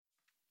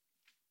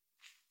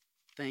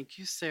Thank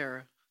you,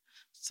 Sarah.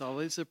 It's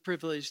always a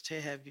privilege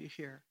to have you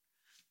here.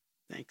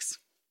 Thanks.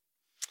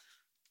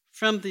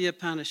 From the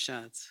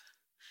Upanishads.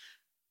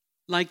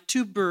 Like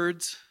two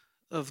birds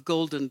of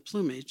golden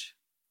plumage,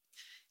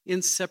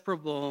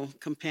 inseparable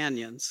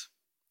companions,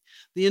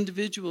 the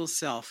individual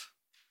self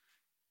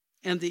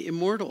and the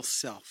immortal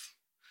self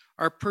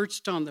are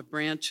perched on the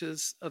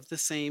branches of the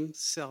same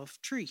self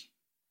tree.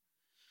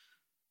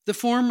 The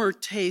former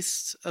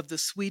tastes of the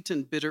sweet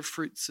and bitter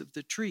fruits of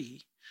the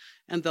tree,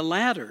 and the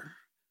latter,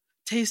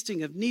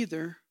 tasting of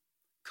neither,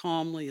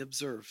 calmly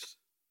observes.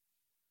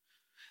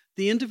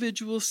 The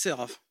individual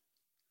self,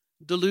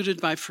 deluded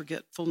by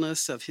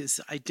forgetfulness of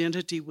his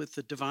identity with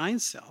the divine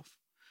self,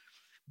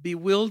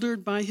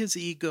 bewildered by his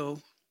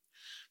ego,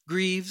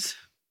 grieves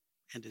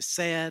and is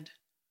sad,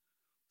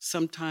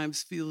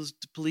 sometimes feels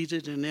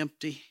depleted and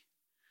empty.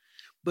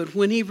 But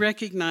when he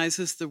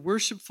recognizes the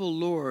worshipful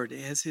Lord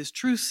as his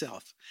true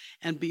self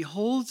and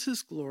beholds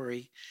his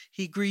glory,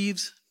 he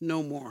grieves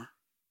no more.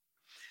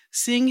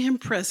 Seeing him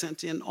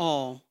present in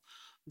all,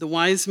 the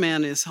wise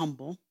man is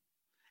humble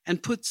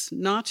and puts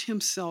not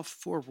himself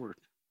forward.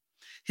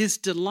 His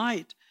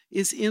delight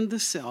is in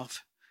the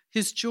self,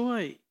 his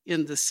joy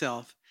in the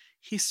self.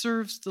 He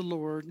serves the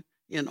Lord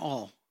in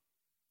all.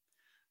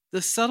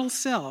 The subtle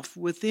self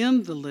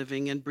within the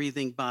living and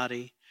breathing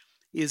body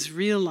is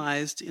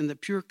realized in the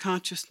pure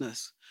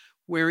consciousness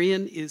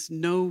wherein is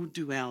no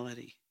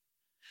duality.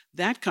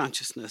 That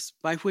consciousness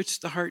by which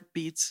the heart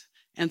beats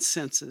and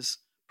senses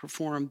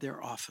perform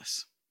their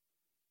office.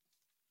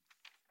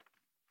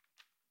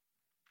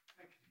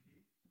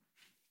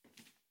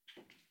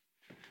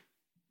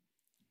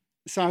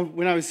 So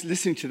when I was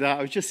listening to that,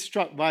 I was just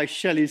struck by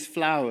Shelley's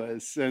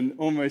flowers and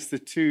almost the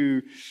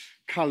two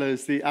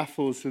colours, the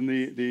apples and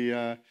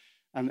the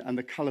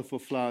colourful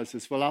flowers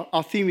as well.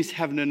 Our theme is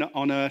heaven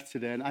on earth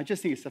today, and I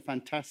just think it's a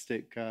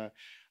fantastic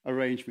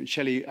arrangement.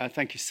 Shelley,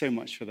 thank you so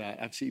much for that.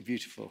 Absolutely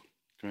beautiful.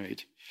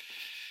 Great.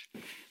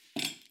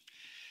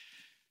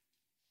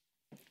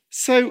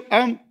 So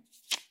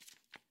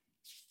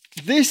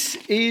this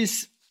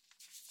is,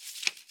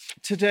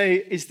 today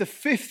is the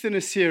fifth in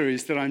a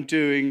series that I'm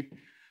doing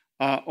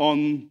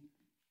on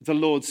the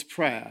Lord's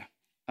Prayer.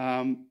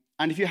 And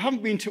if you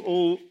haven't been to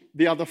all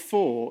the other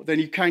four, then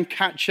you can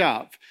catch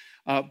up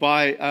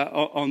by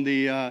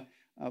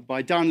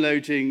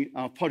downloading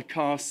our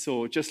podcasts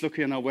or just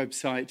looking on our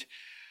website.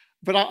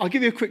 But I'll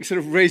give you a quick sort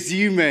of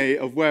resume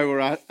of where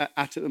we're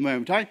at the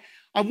moment.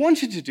 I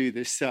wanted to do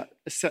this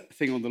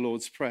thing on the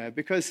Lord's Prayer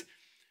because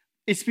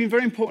it's been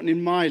very important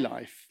in my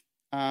life.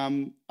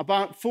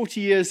 About 40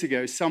 years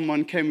ago,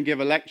 someone came and gave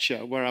a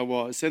lecture where I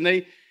was, and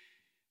they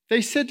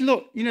said,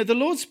 look, the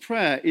Lord's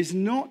Prayer is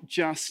not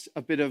just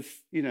a bit of,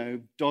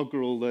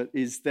 doggerel that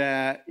is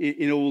there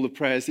in all the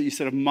prayers that you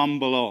sort of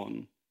mumble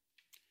on.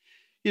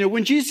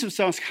 When Jesus was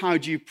asked, how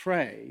do you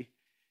pray?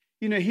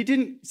 He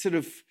didn't sort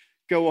of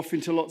go off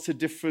into lots of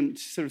different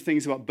sort of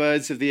things about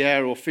birds of the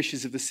air or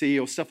fishes of the sea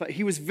or stuff like that.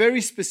 He was very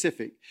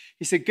specific.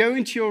 He said, go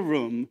into your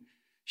room,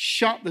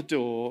 shut the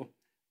door,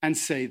 and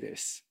say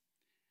this.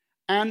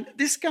 And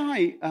this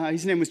guy,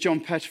 his name was John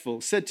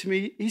Petterful, said to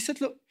me, he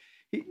said, look,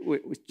 it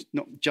was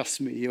not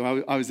just me,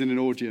 I was in an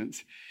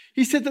audience.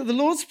 He said that the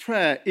Lord's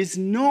Prayer is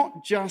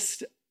not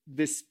just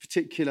this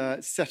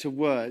particular set of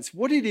words.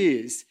 What it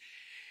is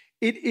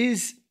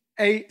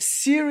a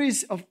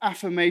series of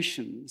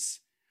affirmations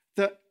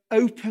that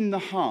open the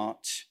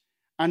heart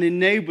and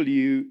enable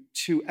you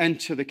to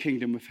enter the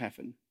kingdom of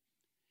heaven.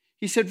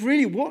 He said,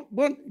 really, what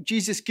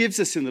Jesus gives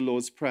us in the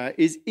Lord's Prayer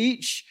is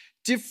each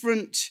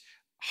different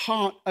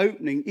heart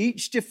opening,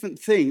 each different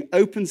thing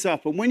opens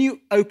up. And when you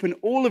open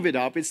all of it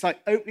up, it's like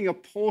opening a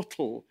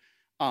portal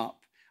up.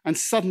 And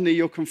suddenly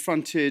you're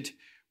confronted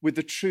with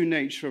the true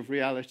nature of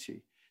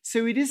reality.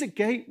 So it is a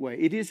gateway.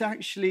 It is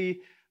actually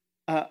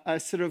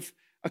a sort of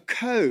a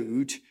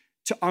code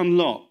to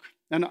unlock.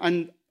 And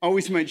I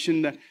always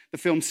mention the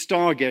film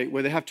Stargate,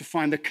 where they have to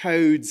find the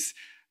codes.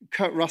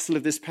 Kurt Russell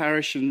of this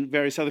parish and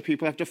various other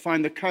people have to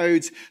find the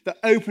codes that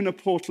open a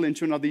portal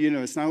into another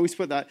universe. And I always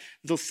put that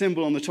little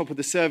symbol on the top of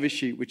the service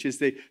sheet, which is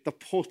the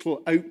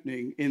portal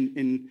opening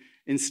in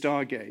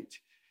Stargate.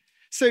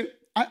 So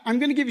I'm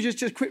going to give you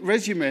just a quick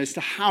resume as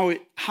to how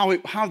it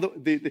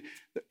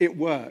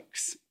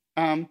works.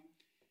 And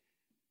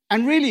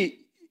really,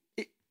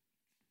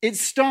 it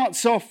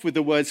starts off with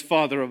the words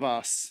 "Father of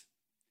us,"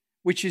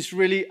 which is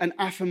really an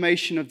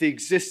affirmation of the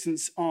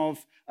existence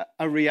of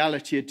a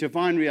reality, a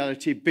divine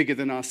reality bigger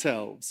than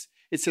ourselves.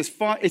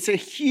 It's a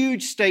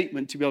huge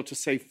statement to be able to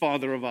say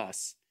Father of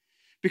us,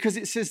 because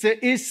it says there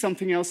is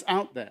something else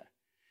out there.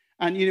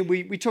 And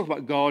we talk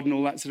about God and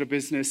all that sort of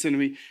business, and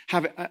we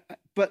have it,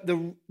 but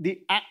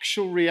the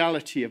actual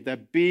reality of there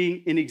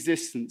being in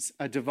existence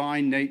a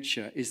divine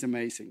nature is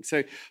amazing.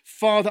 So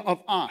Father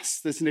of us,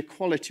 there's an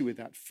equality with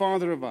that.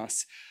 Father of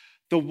us,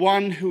 the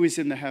one who is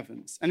in the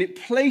heavens. And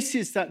it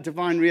places that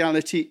divine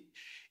reality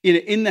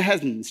in the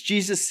heavens.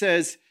 Jesus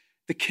says,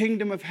 the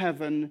kingdom of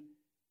heaven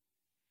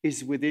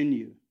is within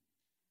you.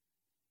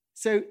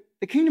 So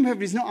the kingdom of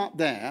heaven is not up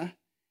there.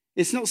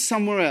 It's not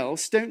somewhere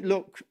else. Don't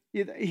look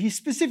he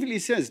specifically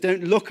says,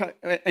 don't look at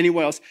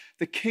anywhere else.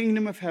 The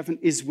kingdom of heaven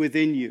is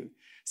within you.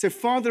 So,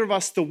 Father of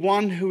us, the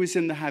one who is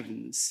in the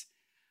heavens,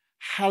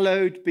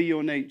 hallowed be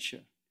your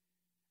nature.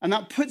 And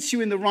that puts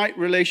you in the right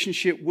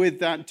relationship with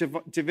that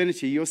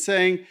divinity. You're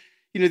saying,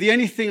 the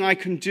only thing I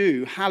can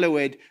do,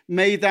 hallowed,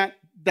 may that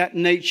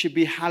nature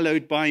be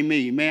hallowed by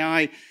me. May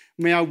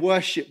I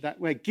worship that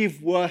way,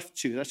 give worth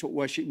to. That's what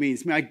worship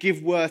means. May I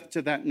give worth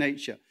to that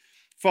nature.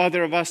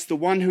 Father of us, the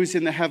one who's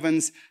in the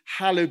heavens,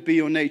 hallowed be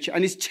your nature.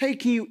 And it's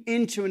taking you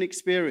into an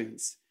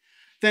experience.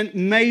 Then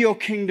may your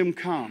kingdom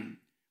come,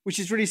 which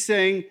is really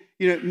saying,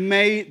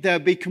 may there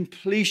be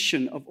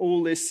completion of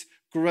all this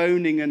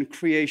groaning and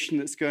creation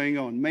that's going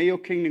on. May your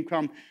kingdom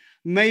come.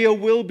 May your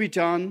will be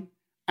done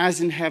as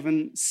in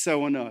heaven,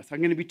 so on earth. I'm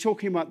going to be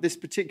talking about this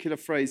particular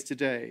phrase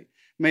today.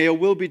 May your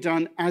will be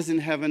done as in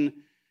heaven,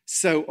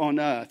 so on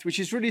earth, which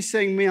is really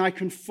saying, may I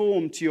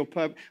conform to your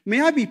purpose.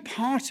 May I be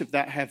part of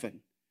that heaven.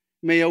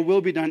 May your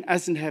will be done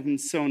as in heaven,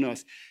 so on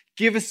earth.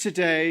 Give us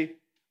today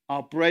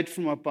our bread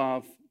from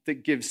above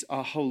that gives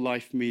our whole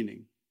life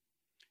meaning.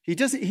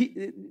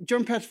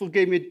 John Pettifer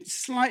gave me a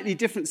slightly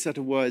different set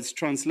of words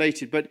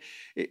translated, but,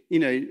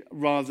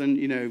 rather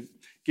than,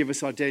 give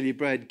us our daily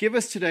bread, give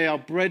us today our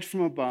bread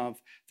from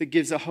above that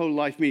gives our whole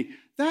life meaning.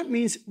 That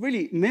means,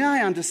 really, may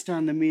I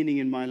understand the meaning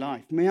in my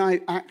life? May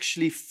I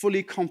actually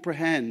fully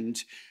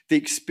comprehend the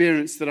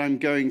experience that I'm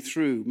going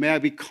through? May I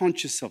be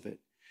conscious of it?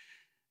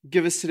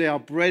 Give us today our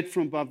bread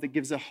from above that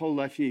gives our whole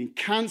life meaning.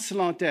 Cancel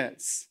our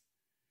debts.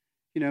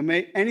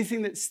 May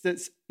anything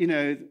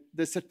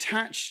that's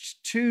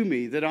attached to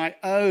me that I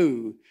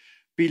owe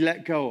be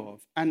let go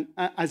of. And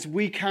as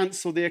we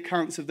cancel the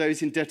accounts of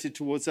those indebted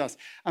towards us.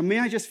 And may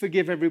I just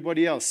forgive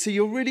everybody else. So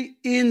you're really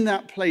in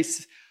that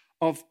place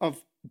of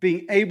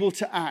being able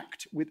to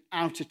act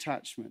without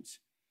attachment.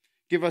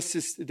 Give us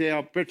this day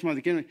our bread from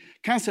above.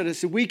 Cancel us,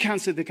 so we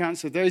cancel the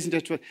accounts of those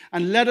indebted to us.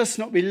 And let us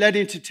not be led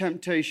into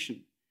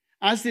temptation.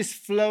 As this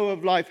flow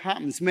of life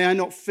happens, may I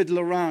not fiddle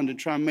around and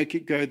try and make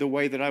it go the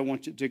way that I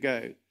want it to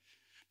go,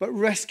 but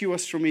rescue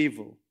us from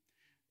evil.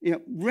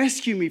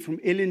 Rescue me from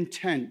ill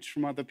intent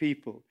from other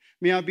people.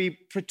 May I be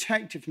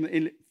protected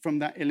from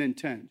that ill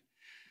intent.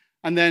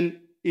 And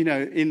then,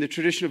 in the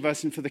traditional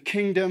version, for the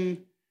kingdom,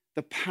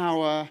 the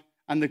power,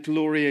 and the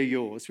glory are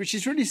yours, which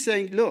is really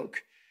saying,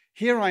 look,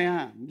 here I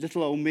am,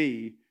 little old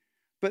me,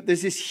 but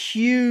there's this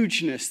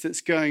hugeness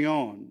that's going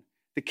on.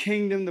 The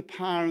kingdom, the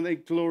power, and the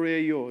glory are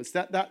yours.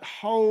 That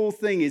whole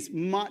thing is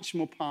much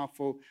more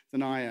powerful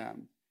than I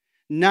am.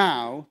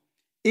 Now,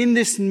 in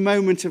this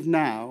moment of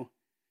now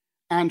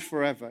and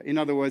forever. In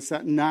other words,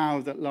 that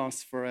now that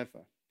lasts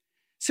forever.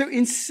 So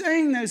in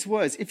saying those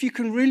words, if you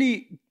can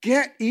really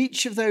get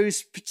each of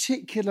those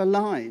particular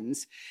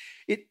lines,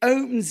 it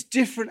opens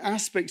different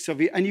aspects of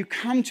it, and you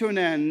come to an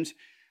end.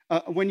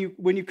 When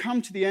you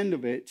come to the end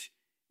of it,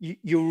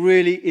 you're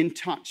really in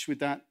touch with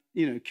that,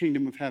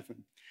 kingdom of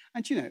heaven.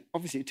 And,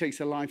 obviously it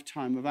takes a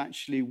lifetime of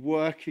actually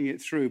working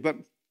it through. But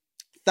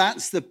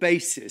that's the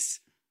basis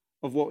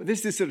of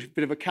this is sort of a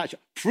bit of a catch-up.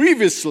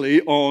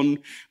 Previously on,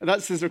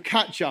 that's sort of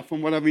catch-up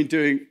on what I've been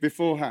doing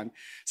beforehand.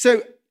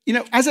 So,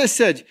 as I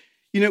said,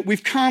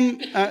 we've come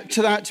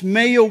to that,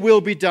 may your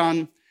will be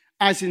done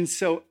as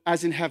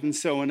in heaven,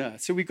 so on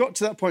earth. So we got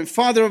to that point.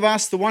 Father of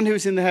us, the one who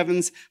is in the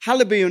heavens,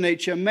 hallowed be your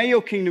nature. May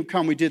your kingdom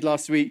come, we did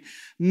last week.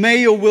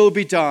 May your will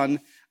be done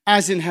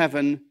as in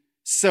heaven,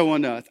 so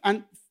on earth.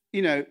 And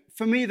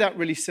for me, that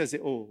really says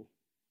it all.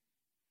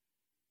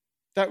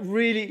 That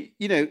really,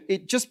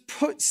 it just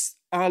puts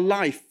our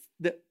life,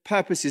 the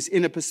purposes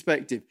in a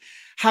perspective.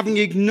 Having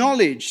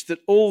acknowledged that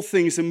all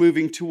things are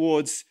moving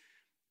towards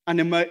an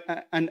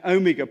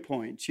omega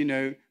point,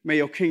 may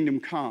your kingdom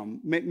come.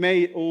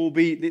 May it all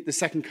be the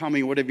second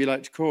coming, whatever you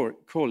like to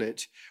call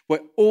it, where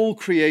all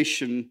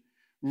creation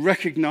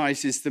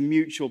recognizes the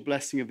mutual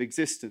blessing of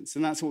existence.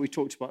 And that's what we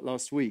talked about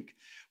last week.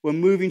 We're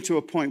moving to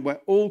a point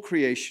where all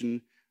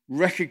creation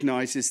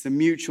recognizes the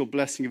mutual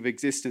blessing of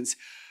existence.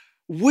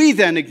 We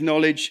then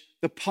acknowledge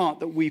the part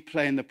that we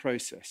play in the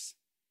process.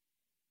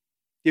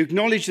 You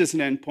acknowledge there's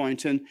an end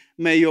point, and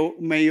may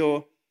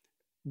your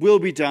will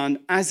be done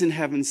as in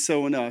heaven,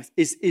 so on earth,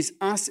 is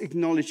us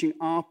acknowledging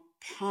our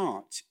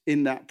part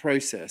in that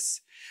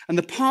process. And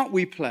the part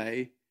we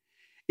play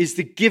is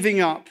the giving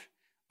up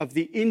of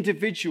the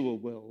individual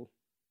will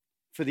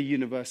for the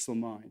universal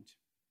mind.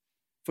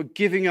 For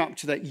giving up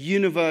to that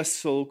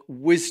universal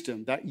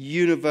wisdom, that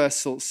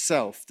universal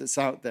self that's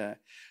out there.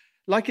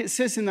 Like it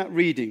says in that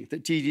reading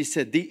that Dee Dee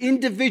said, the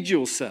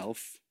individual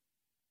self,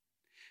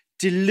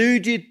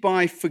 deluded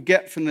by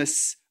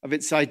forgetfulness of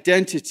its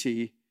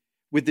identity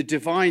with the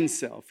divine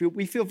self.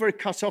 We feel very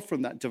cut off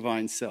from that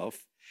divine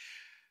self.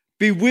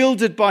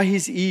 Bewildered by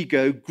his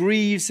ego,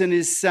 grieves and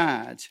is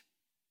sad.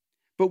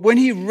 But when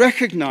he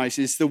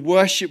recognizes the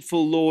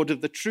worshipful Lord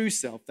of the true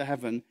self, the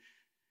heaven,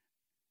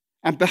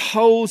 and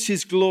beholds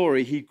his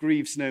glory, he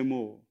grieves no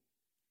more.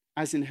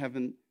 As in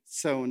heaven,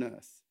 so on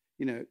earth.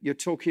 You're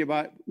talking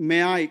about,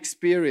 may I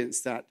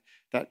experience that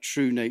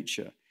true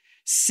nature.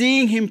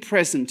 Seeing him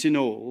present in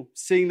all,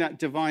 seeing that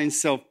divine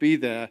self be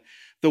there,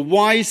 The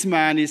wise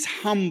man is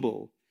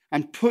humble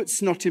and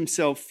puts not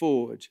himself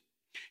forward.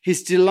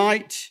 His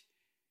delight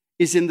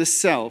is in the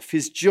self,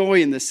 his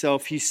joy in the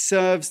self. He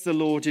serves the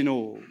Lord in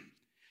all.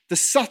 The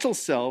subtle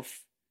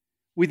self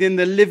within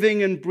the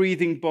living and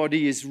breathing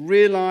body is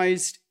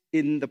realized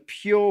in the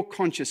pure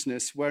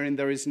consciousness wherein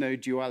there is no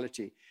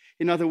duality.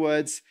 In other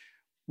words,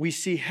 we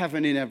see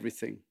heaven in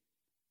everything.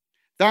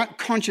 That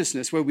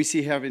consciousness where we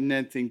see heaven in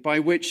everything, by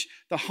which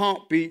the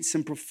heart beats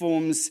and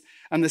performs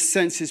and the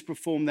senses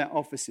perform their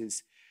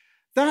offices.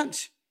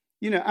 That,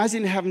 as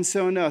in heaven,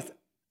 so on earth,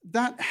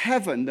 that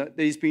heaven that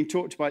is being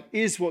talked about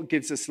is what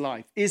gives us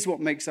life, is what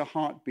makes our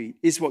heart beat,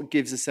 is what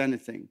gives us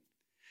anything.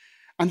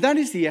 And that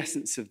is the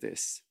essence of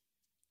this.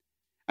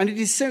 And it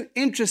is so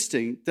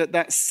interesting that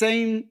that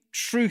same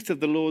truth of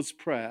the Lord's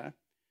Prayer,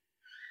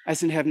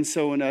 as in heaven,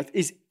 so on earth,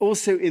 is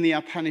also in the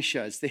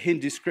Upanishads, the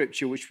Hindu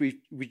scripture, which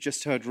we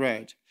just heard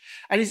read.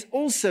 And it's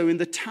also in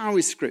the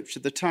Taoist scripture,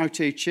 the Tao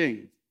Te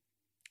Ching,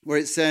 where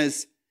it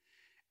says,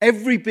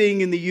 every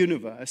being in the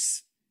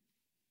universe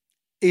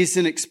is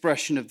an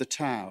expression of the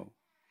Tao.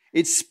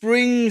 It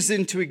springs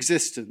into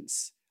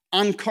existence,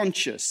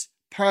 unconscious,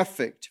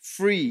 perfect,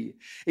 free.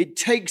 It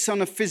takes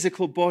on a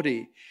physical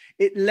body.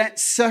 It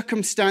lets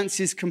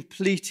circumstances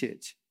complete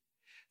it.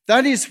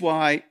 That is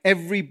why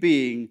every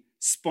being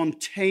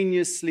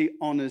spontaneously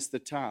honors the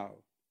Tao.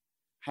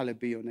 Hallowed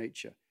be your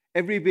nature.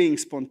 Every being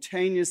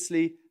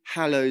spontaneously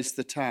hallows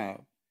the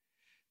Tao.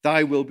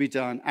 Thy will be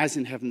done, as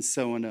in heaven,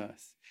 so on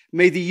earth.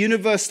 May the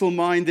universal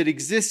mind that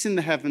exists in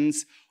the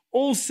heavens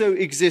also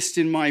exist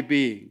in my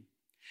being.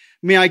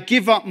 May I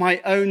give up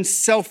my own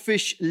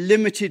selfish,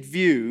 limited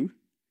view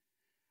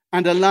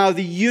and allow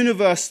the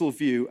universal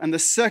view and the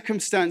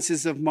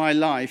circumstances of my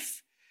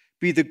life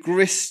be the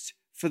grist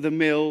for the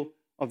mill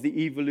of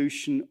the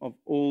evolution of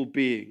all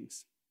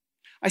beings.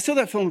 I saw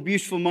that film, A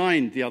Beautiful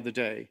Mind, the other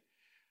day,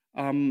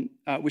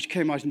 which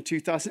came out in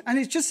 2000. And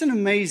it's just an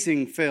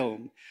amazing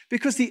film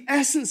because the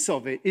essence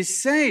of it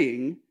is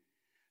saying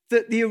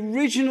that the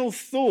original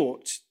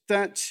thought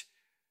that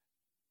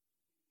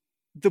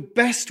the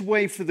best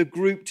way for the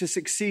group to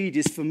succeed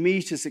is for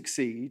me to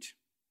succeed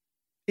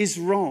is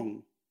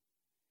wrong.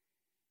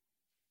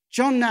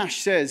 John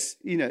Nash says,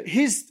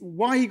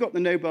 why he got the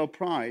Nobel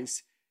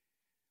Prize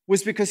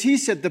was because he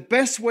said the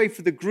best way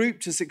for the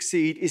group to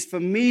succeed is for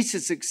me to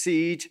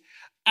succeed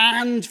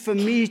and for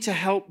me to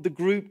help the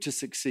group to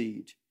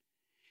succeed.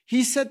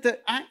 He said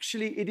that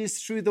actually it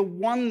is through the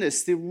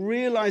oneness, the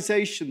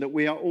realization that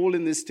we are all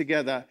in this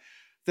together,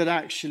 that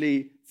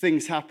actually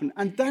things happen.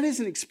 And that is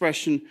an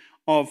expression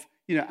of,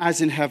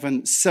 as in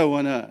heaven, so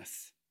on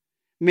earth.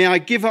 May I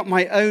give up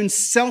my own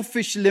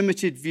selfish,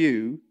 limited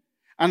view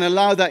and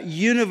allow that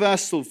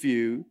universal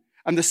view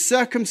and the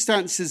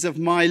circumstances of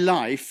my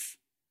life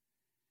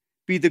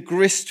be the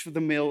grist for the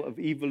mill of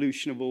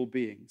evolution of all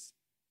beings.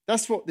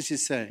 That's what this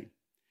is saying.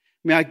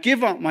 May I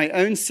give up my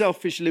own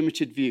selfish,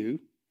 limited view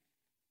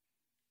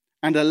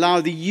and allow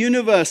the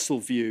universal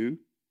view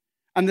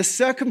and the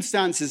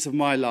circumstances of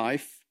my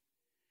life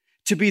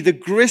to be the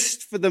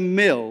grist for the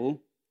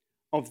mill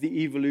of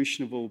the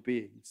evolution of all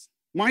beings.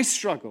 My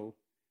struggle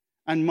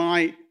and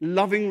my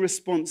loving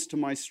response to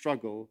my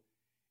struggle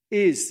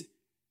is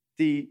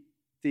the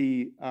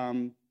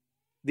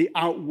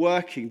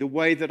outworking, the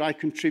way that I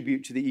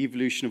contribute to the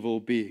evolution of all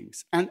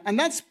beings. And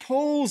that's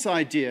Paul's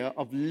idea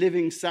of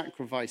living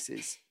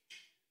sacrifices.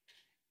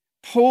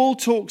 Paul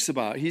talks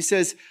about, he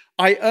says,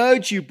 I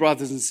urge you,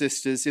 brothers and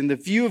sisters, in the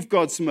view of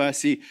God's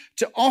mercy,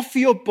 to offer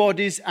your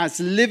bodies as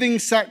living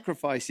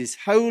sacrifices,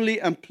 holy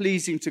and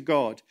pleasing to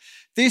God.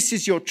 This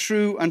is your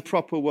true and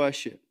proper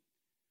worship.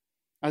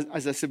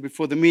 As I said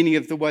before, the meaning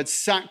of the word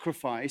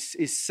sacrifice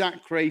is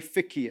sacre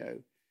ficio.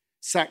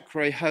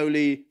 Sacre,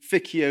 holy,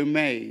 ficio,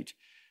 made.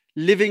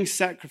 Living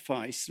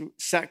sacrifice,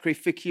 sacre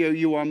ficio,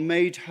 you are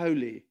made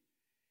holy.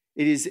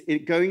 It is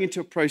going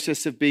into a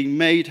process of being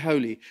made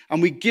holy.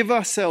 And we give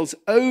ourselves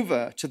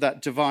over to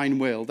that divine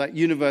will, that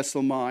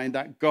universal mind,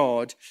 that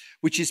God,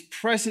 which is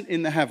present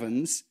in the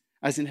heavens,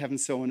 as in heaven,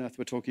 so on earth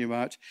we're talking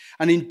about.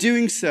 And in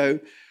doing so,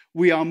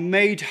 we are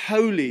made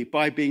holy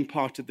by being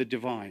part of the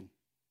divine.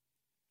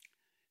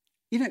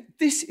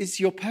 This is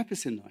your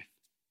purpose in life,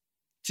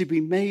 to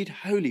be made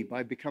holy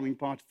by becoming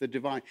part of the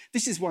divine.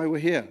 This is why we're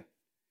here.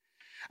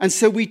 And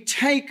so we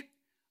take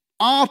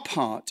our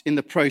part in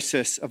the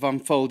process of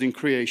unfolding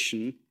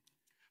creation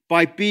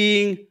by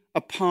being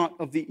a part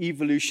of the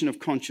evolution of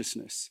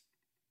consciousness.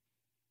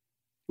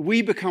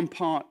 We become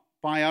part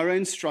by our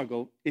own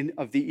struggle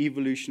of the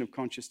evolution of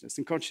consciousness,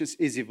 and consciousness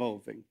is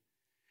evolving.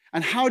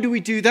 And how do we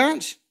do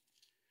that?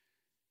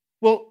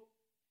 Well,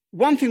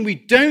 one thing we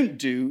don't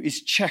do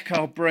is check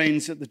our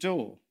brains at the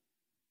door.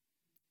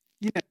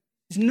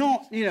 It's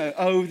not,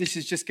 this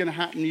is just going to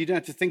happen. You don't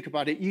have to think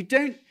about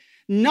it.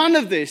 None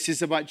of this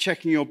is about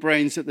checking your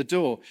brains at the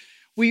door.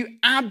 We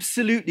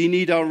absolutely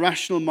need our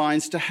rational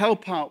minds to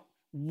help out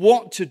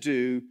what to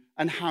do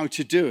and how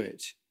to do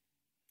it.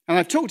 And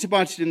I've talked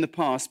about it in the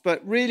past,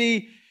 but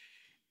really,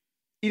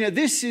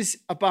 this is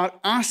about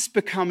us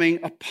becoming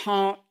a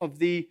part of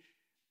the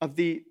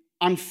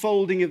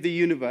unfolding of the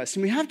universe.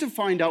 And we have to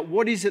find out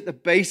what is at the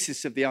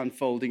basis of the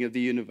unfolding of the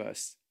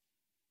universe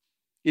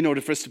in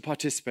order for us to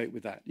participate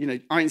with that.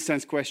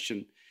 Einstein's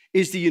question,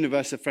 is the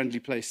universe a friendly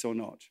place or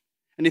not?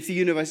 And if the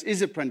universe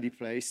is a friendly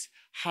place,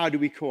 how do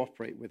we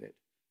cooperate with it?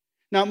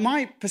 Now,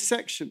 my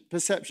perception,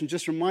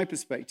 just from my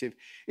perspective,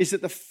 is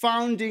that the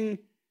founding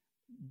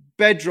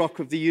bedrock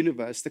of the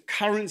universe, the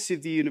currency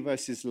of the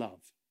universe is love.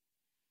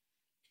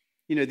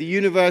 The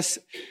universe,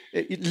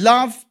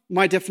 love,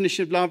 my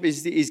definition of love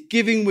is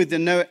giving with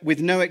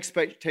no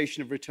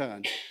expectation of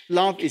return.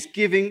 Love is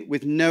giving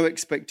with no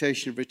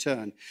expectation of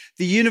return.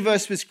 The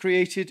universe was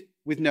created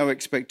with no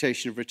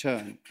expectation of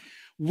return.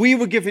 We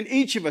were given,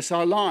 each of us,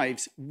 our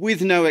lives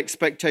with no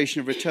expectation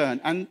of return.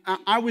 And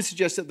I would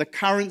suggest that the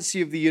currency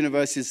of the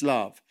universe is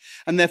love.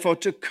 And therefore,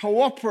 to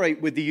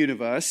cooperate with the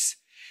universe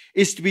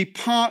is to be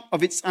part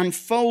of its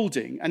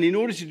unfolding. And in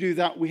order to do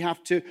that, we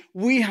have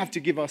to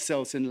give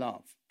ourselves in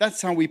love.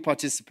 That's how we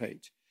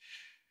participate.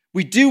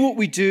 We do what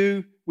we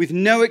do with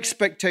no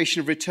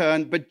expectation of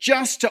return, but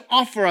just to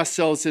offer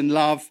ourselves in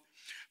love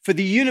for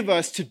the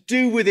universe to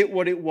do with it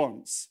what it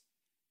wants.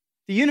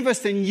 The universe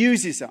then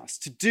uses us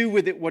to do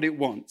with it what it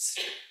wants.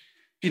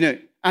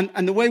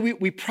 And the way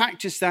we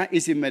practice that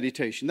is in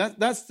meditation.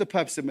 That's the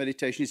purpose of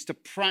meditation, is to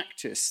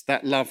practice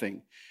that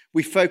loving.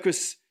 We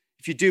focus,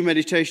 if you do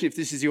meditation, if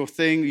this is your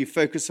thing, you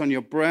focus on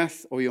your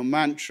breath or your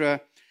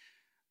mantra,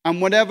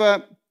 and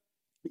whatever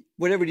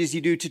it is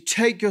you do, to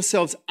take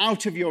yourselves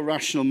out of your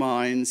rational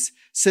minds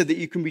so that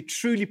you can be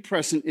truly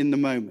present in the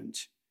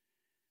moment.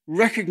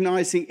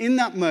 Recognizing in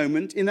that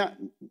moment, and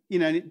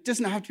it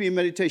doesn't have to be a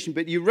meditation,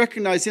 but you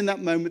recognize in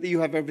that moment that you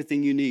have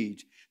everything you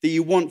need, that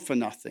you want for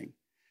nothing.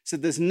 So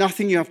there's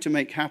nothing you have to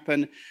make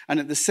happen. And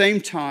at the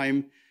same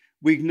time,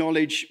 we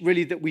acknowledge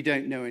really that we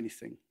don't know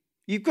anything.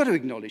 You've got to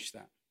acknowledge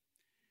that.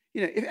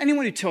 If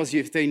anyone who tells you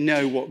if they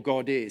know what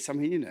God is,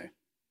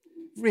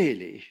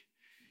 really,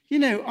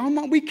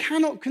 we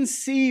cannot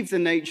conceive the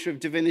nature of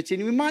divinity,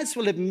 and we might as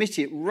well admit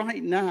it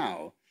right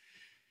now.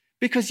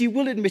 Because you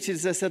will admit it,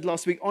 as I said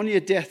last week, on your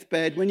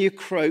deathbed, when you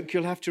croak,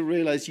 you'll have to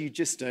realize you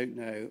just don't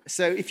know.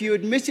 So if you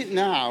admit it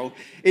now,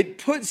 it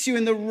puts you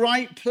in the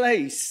right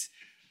place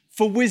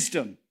for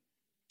wisdom,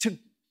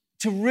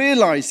 to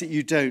realize that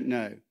you don't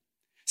know.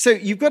 So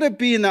you've got to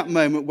be in that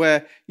moment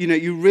where,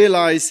 you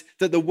realize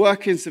that the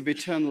workings of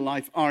eternal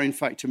life are in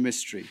fact a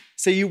mystery.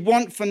 So you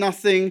want for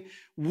nothing,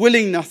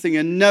 willing nothing,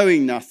 and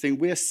knowing nothing.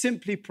 We are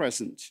simply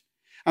present.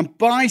 And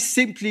by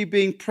simply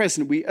being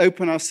present, we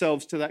open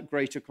ourselves to that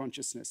greater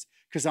consciousness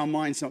because our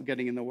mind's not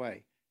getting in the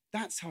way.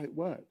 That's how it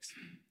works.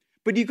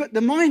 But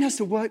the mind has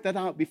to work that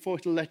out before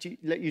it'll let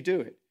you do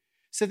it,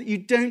 so that you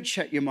don't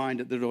check your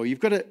mind at the door. You've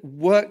got to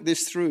work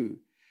this through.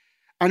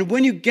 And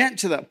when you get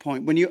to that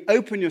point, when you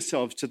open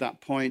yourselves to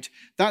that point,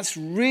 that's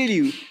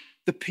really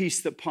the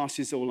peace that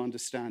passes all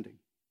understanding.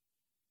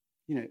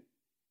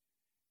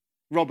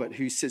 Robert,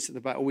 who sits at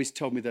the back, always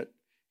told me that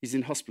he's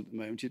in hospital at the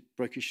moment. He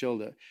broke his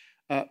shoulder.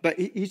 But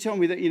he told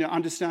me that,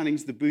 understanding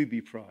is the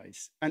booby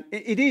prize. And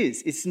it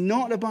is. It's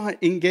not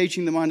about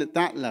engaging the mind at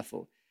that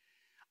level.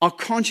 Our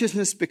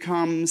consciousness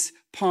becomes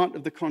part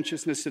of the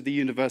consciousness of the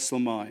universal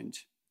mind.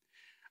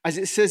 As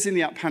it says in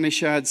the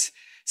Upanishads,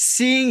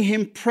 seeing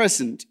him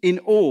present in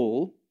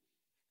all,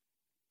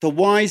 the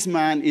wise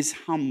man is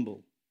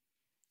humble,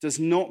 does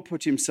not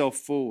put himself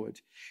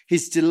forward.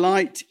 His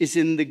delight is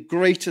in the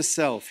greater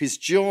self. His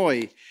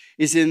joy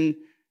is in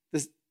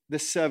the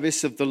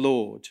service of the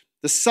Lord.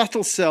 The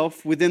subtle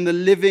self within the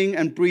living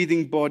and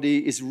breathing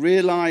body is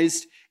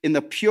realized in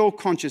the pure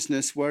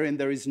consciousness wherein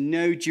there is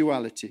no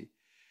duality.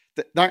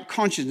 That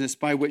consciousness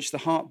by which the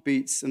heart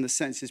beats and the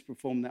senses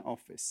perform their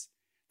office.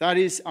 That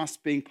is us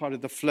being part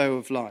of the flow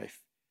of life.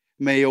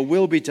 May your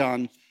will be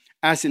done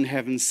as in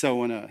heaven,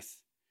 so on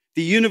earth.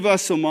 The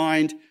universal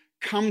mind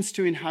comes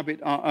to inhabit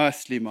our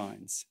earthly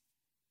minds.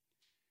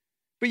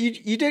 But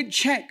you don't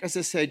check, as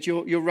I said,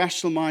 your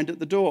rational mind at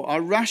the door. Our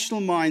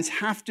rational minds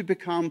have to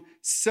become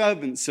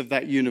servants of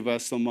that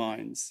universal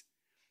minds.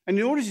 And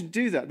in order to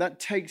do that, that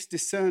takes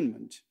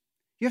discernment.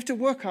 You have to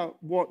work out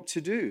what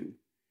to do.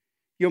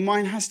 Your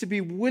mind has to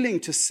be willing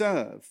to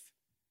serve.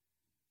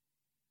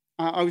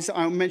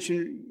 I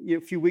mentioned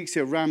a few weeks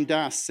ago, Ram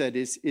Dass said,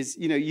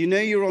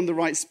 you're on the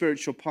right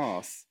spiritual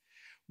path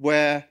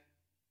where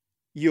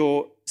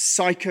your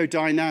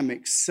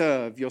psychodynamics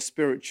serve your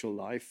spiritual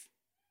life,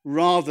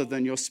 rather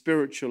than your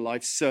spiritual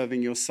life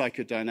serving your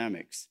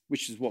psychodynamics,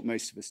 which is what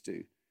most of us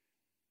do.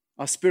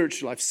 Our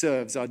spiritual life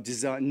serves our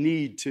desire,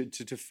 need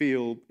to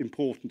feel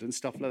important and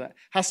stuff like that. It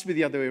has to be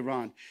the other way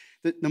around.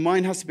 The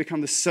mind has to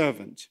become the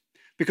servant.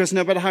 Because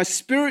no matter how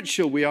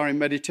spiritual we are in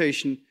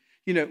meditation,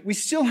 we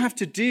still have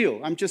to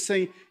deal. I'm just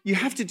saying, you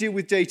have to deal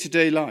with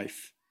day-to-day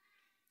life.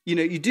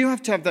 You do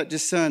have to have that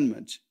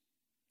discernment.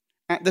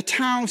 The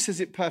Tao says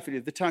it perfectly,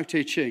 the Tao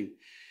Te Ching.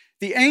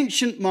 The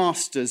ancient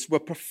masters were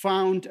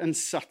profound and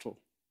subtle.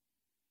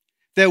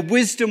 Their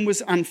wisdom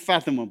was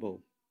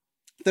unfathomable.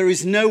 There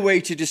is no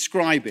way to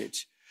describe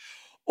it.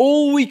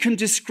 All we can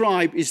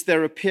describe is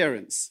their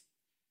appearance.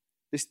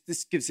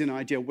 This gives you an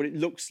idea of what it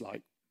looks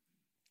like.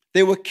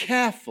 They were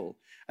careful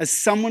as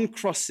someone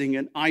crossing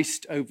an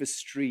iced-over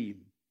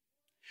stream,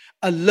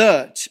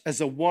 alert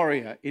as a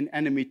warrior in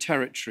enemy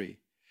territory,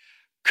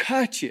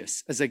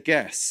 courteous as a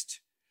guest,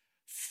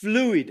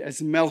 fluid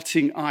as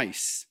melting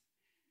ice,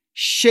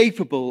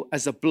 shapeable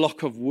as a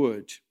block of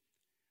wood,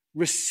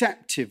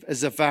 receptive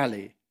as a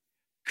valley,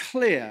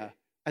 clear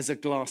as a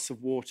glass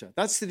of water.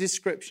 That's the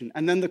description.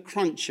 And then the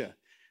cruncher,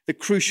 the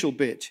crucial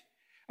bit.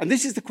 And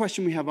this is the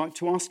question we have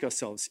to ask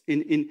ourselves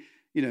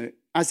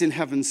as in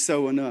heaven,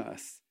 so on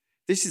earth.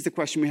 This is the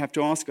question we have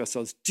to ask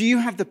ourselves. Do you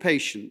have the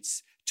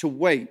patience to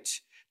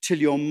wait till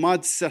your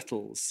mud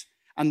settles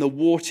and the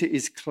water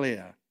is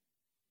clear?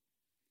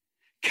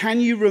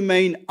 Can you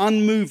remain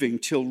unmoving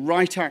till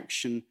right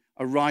action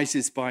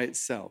arises by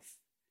itself?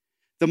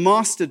 The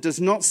master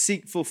does not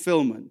seek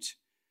fulfillment,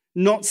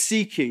 not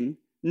seeking,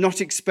 not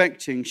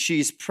expecting, she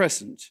is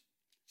present.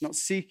 Not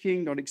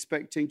seeking, not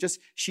expecting, just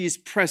she is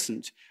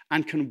present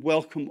and can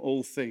welcome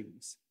all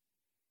things.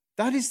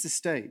 That is the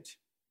state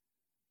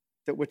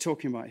that we're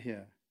talking about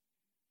here.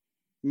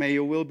 May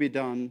your will be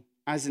done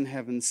as in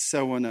heaven,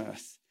 so on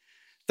earth.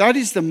 That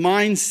is the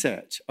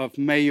mindset of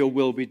may your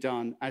will be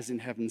done as in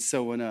heaven,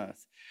 so on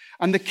earth.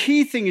 And the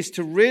key thing is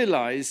to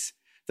realize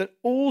that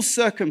all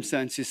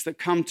circumstances that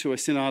come to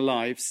us in our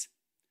lives,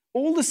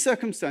 all the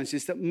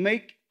circumstances that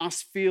make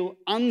us feel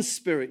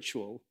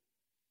unspiritual,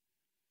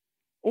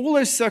 all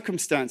those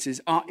circumstances,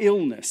 our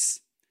illness,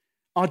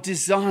 our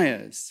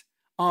desires,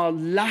 our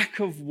lack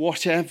of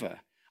whatever,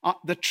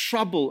 the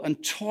trouble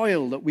and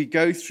toil that we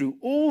go through,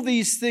 all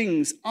these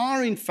things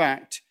are in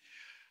fact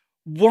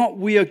what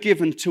we are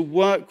given to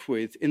work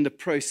with in the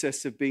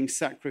process of being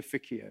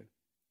sacrificio.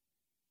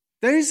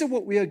 Those are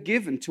what we are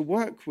given to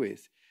work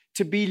with,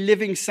 to be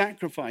living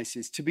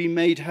sacrifices, to be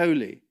made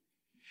holy.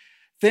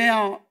 They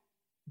are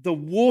the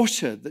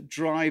water that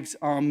drives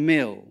our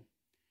mill,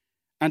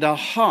 and our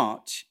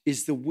heart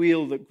is the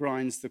wheel that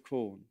grinds the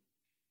corn.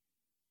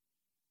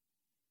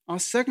 Our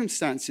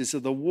circumstances are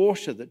the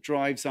water that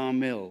drives our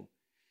mill,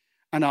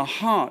 and our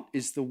heart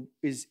is the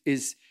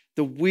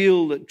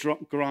wheel that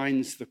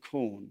grinds the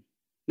corn.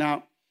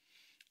 Now,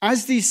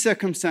 as these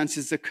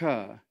circumstances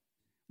occur,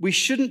 we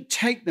shouldn't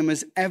take them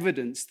as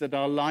evidence that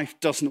our life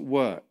doesn't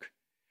work,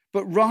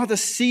 but rather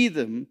see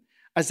them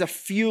as a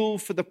fuel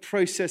for the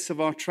process of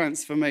our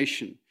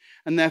transformation,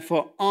 and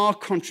therefore our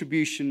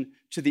contribution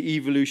to the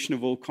evolution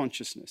of all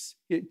consciousness.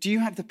 Do you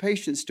have the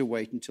patience to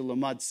wait until the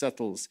mud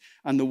settles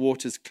and the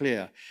water's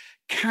clear?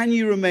 Can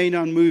you remain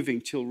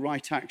unmoving till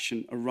right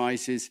action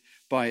arises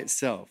by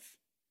itself?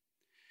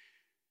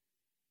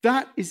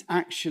 That is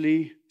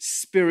actually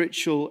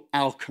spiritual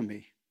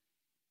alchemy.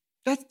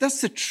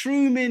 That's the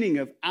true meaning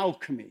of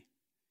alchemy.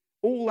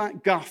 All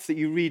that guff that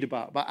you read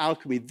about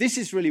alchemy, this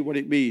is really what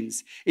it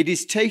means. It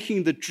is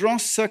taking the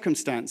dross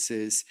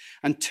circumstances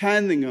and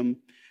turning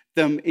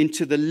them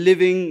into the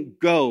living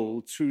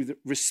gold through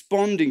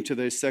responding to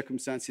those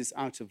circumstances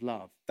out of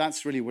love.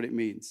 That's really what it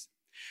means.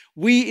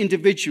 We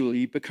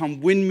individually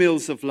become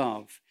windmills of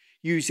love,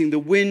 using the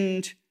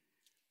wind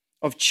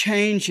of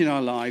change in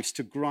our lives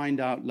to grind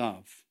out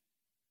love.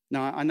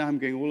 Now, I know I'm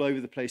going all over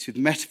the place with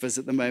metaphors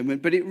at the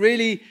moment, but it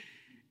really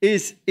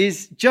is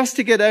just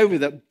to get over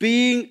that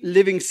being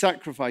living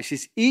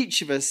sacrifices,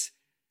 each of us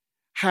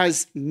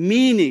has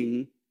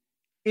meaning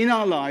in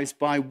our lives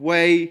by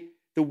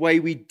the way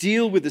we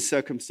deal with the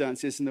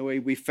circumstances and the way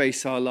we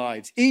face our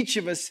lives. Each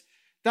of us,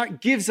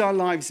 that gives our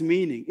lives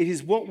meaning. It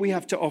is what we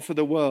have to offer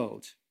the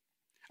world.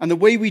 And the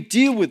way we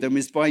deal with them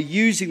is by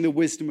using the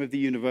wisdom of the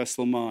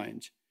universal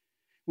mind.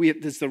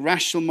 There's the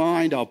rational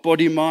mind, our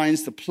body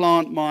minds, the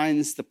plant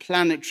minds, the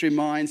planetary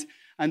minds,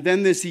 and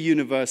then there's the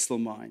universal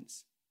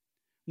minds.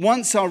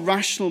 Once our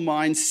rational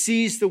mind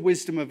sees the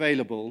wisdom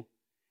available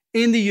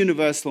in the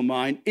universal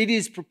mind, it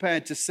is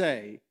prepared to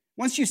say,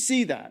 once you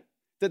see that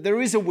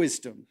there is a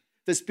wisdom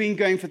that's been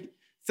going for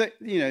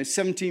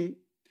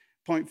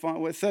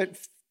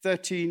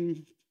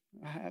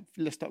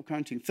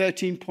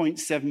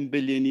 13.7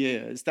 billion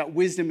years, that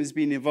wisdom has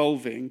been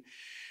evolving.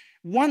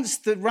 Once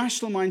the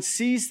rational mind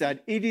sees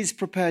that, it is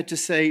prepared to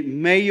say,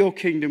 may your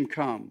kingdom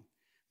come,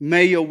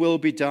 may your will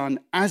be done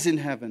as in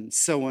heaven,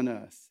 so on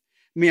earth.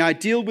 May I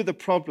deal with the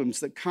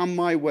problems that come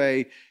my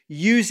way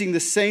using the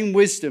same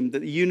wisdom that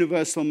the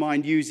universal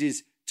mind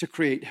uses to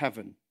create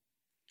heaven.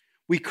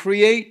 We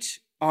create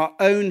our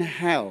own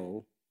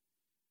hell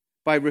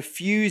by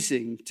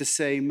refusing to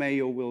say, may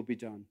your will be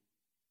done.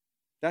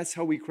 That's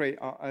how we create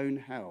our own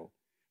hell,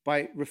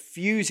 by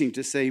refusing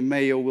to say,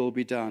 may your will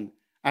be done,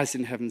 as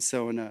in heaven,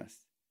 so on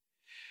earth.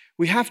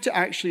 We have to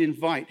actually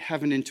invite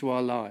heaven into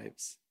our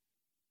lives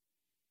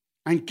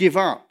and give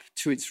up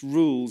to its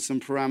rules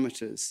and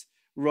parameters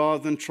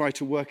rather than try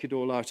to work it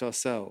all out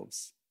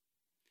ourselves.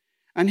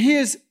 And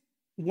here's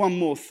one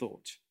more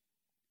thought.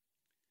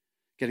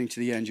 Getting to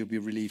the end, you'll be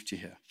relieved to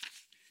hear.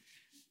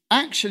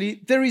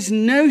 Actually, there is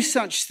no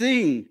such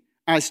thing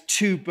as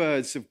two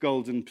birds of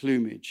golden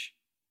plumage,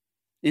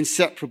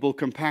 inseparable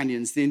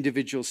companions, the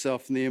individual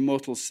self and the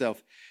immortal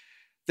self.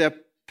 They're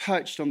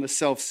perched on the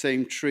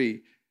self-same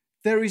tree.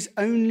 There is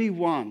only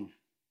one.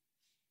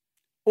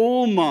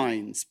 All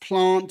minds,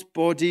 plant,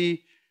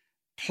 body,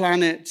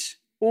 planet,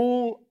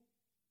 all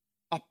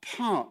are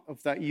part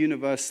of that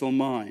universal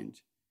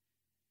mind.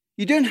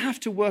 You don't have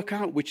to work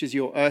out which is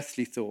your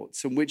earthly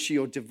thoughts and which are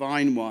your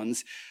divine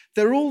ones.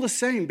 They're all the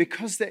same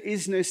because there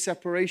is no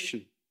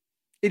separation.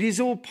 It is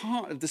all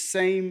part of the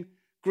same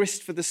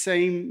grist for the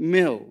same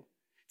mill.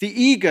 The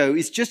ego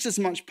is just as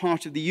much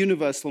part of the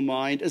universal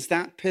mind as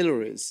that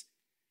pillar is.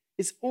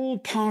 It's all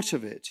part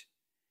of it.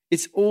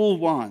 It's all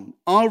one.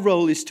 Our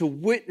role is to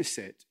witness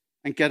it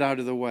and get out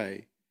of the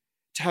way,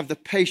 to have the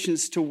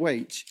patience to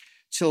wait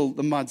till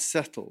the mud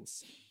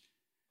settles.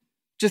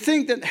 To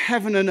think that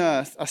heaven and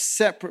earth are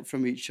separate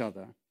from each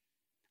other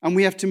and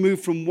we have to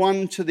move from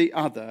one to the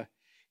other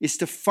is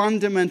to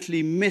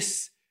fundamentally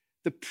miss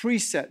the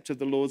precept of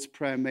the Lord's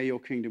Prayer, may your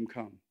kingdom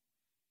come.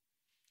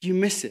 You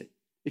miss it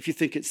if you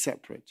think it's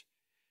separate.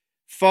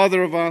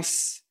 Father of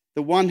us,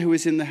 the one who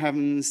is in the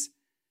heavens,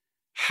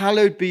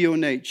 hallowed be your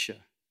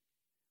nature.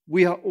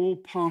 We are all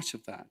part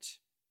of that.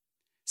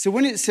 So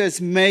when it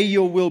says, may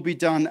your will be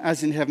done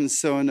as in heaven,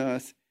 so on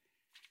earth,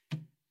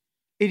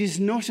 it is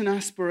not an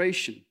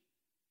aspiration.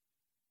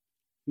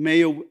 May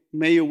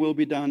your will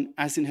be done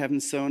as in heaven,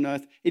 so on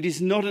earth. It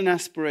is not an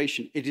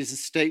aspiration. It is a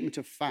statement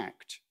of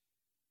fact.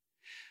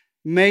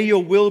 May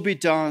your will be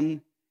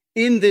done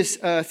in this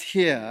earth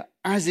here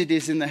as it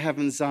is in the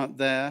heavens out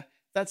there.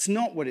 That's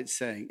not what it's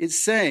saying. It's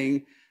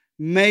saying,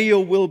 may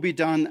your will be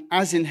done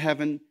as in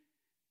heaven,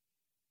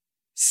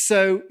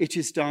 so it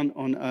is done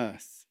on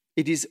earth.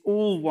 It is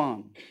all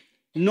one,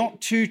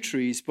 not two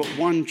trees, but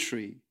one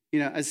tree.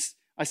 As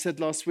I said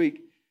last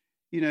week,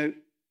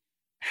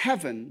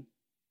 heaven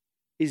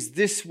is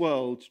this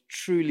world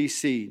truly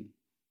seen.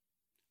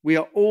 We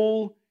are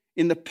all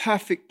in the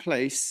perfect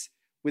place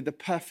with the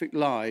perfect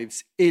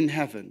lives in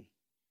heaven.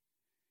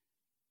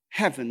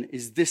 Heaven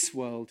is this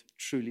world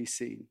truly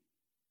seen.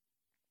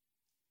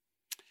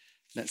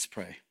 Let's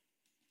pray.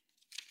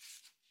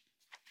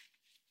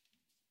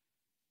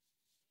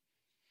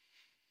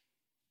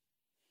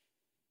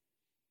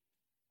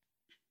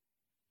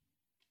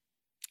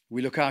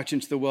 We look out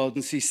into the world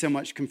and see so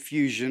much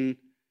confusion,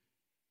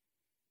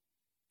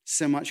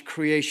 so much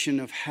creation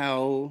of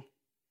hell,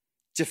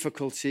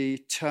 difficulty,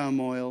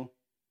 turmoil,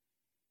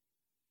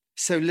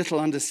 so little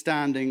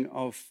understanding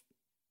of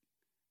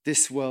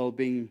this world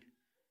being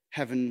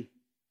heaven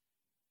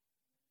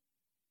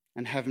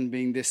and heaven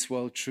being this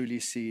world truly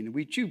seen.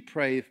 We do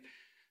pray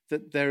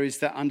that there is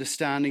that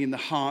understanding in the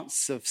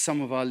hearts of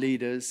some of our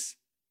leaders,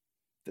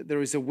 that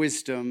there is a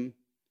wisdom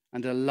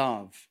and a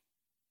love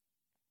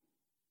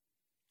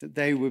that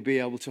they will be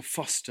able to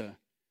foster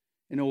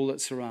in all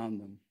that's around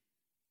them.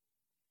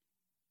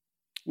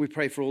 We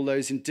pray for all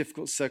those in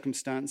difficult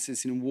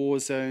circumstances, in war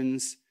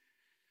zones,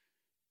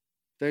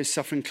 those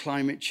suffering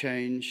climate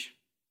change,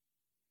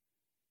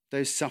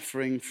 those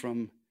suffering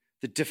from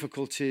the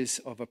difficulties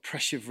of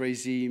oppressive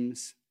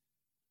regimes.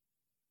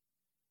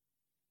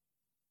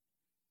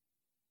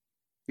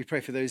 We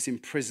pray for those in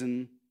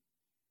prison,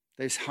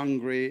 those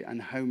hungry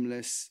and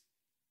homeless,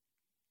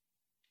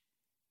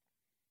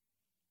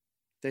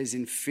 those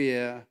in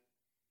fear,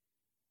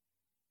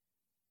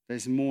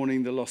 those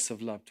mourning the loss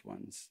of loved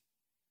ones.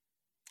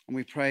 And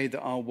we pray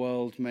that our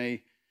world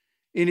may,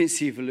 in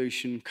its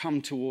evolution, come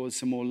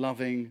towards a more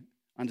loving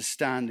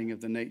understanding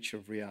of the nature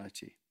of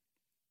reality.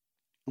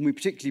 And we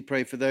particularly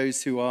pray for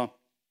those who are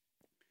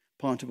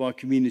part of our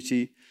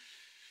community,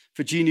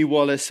 for Jeannie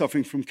Wallace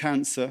suffering from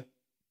cancer,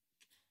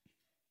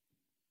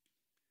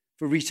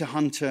 for Rita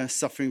Hunter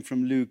suffering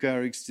from Lou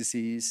Gehrig's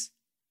disease,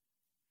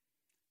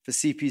 for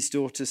CP's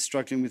daughter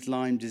struggling with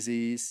Lyme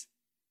disease,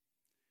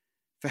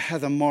 for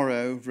Heather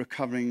Morrow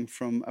recovering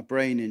from a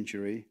brain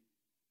injury,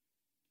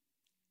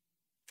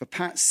 for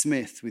Pat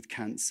Smith with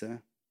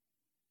cancer,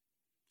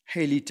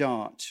 Hayley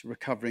Dart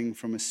recovering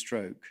from a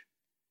stroke,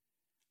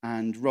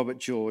 and Robert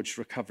George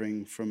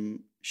recovering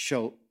from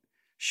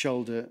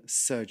shoulder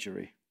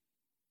surgery.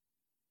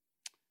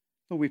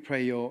 Lord, we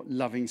pray your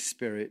loving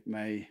spirit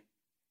may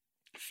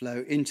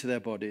flow into their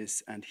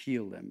bodies and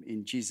heal them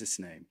in Jesus'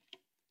 name.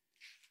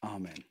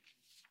 Amen.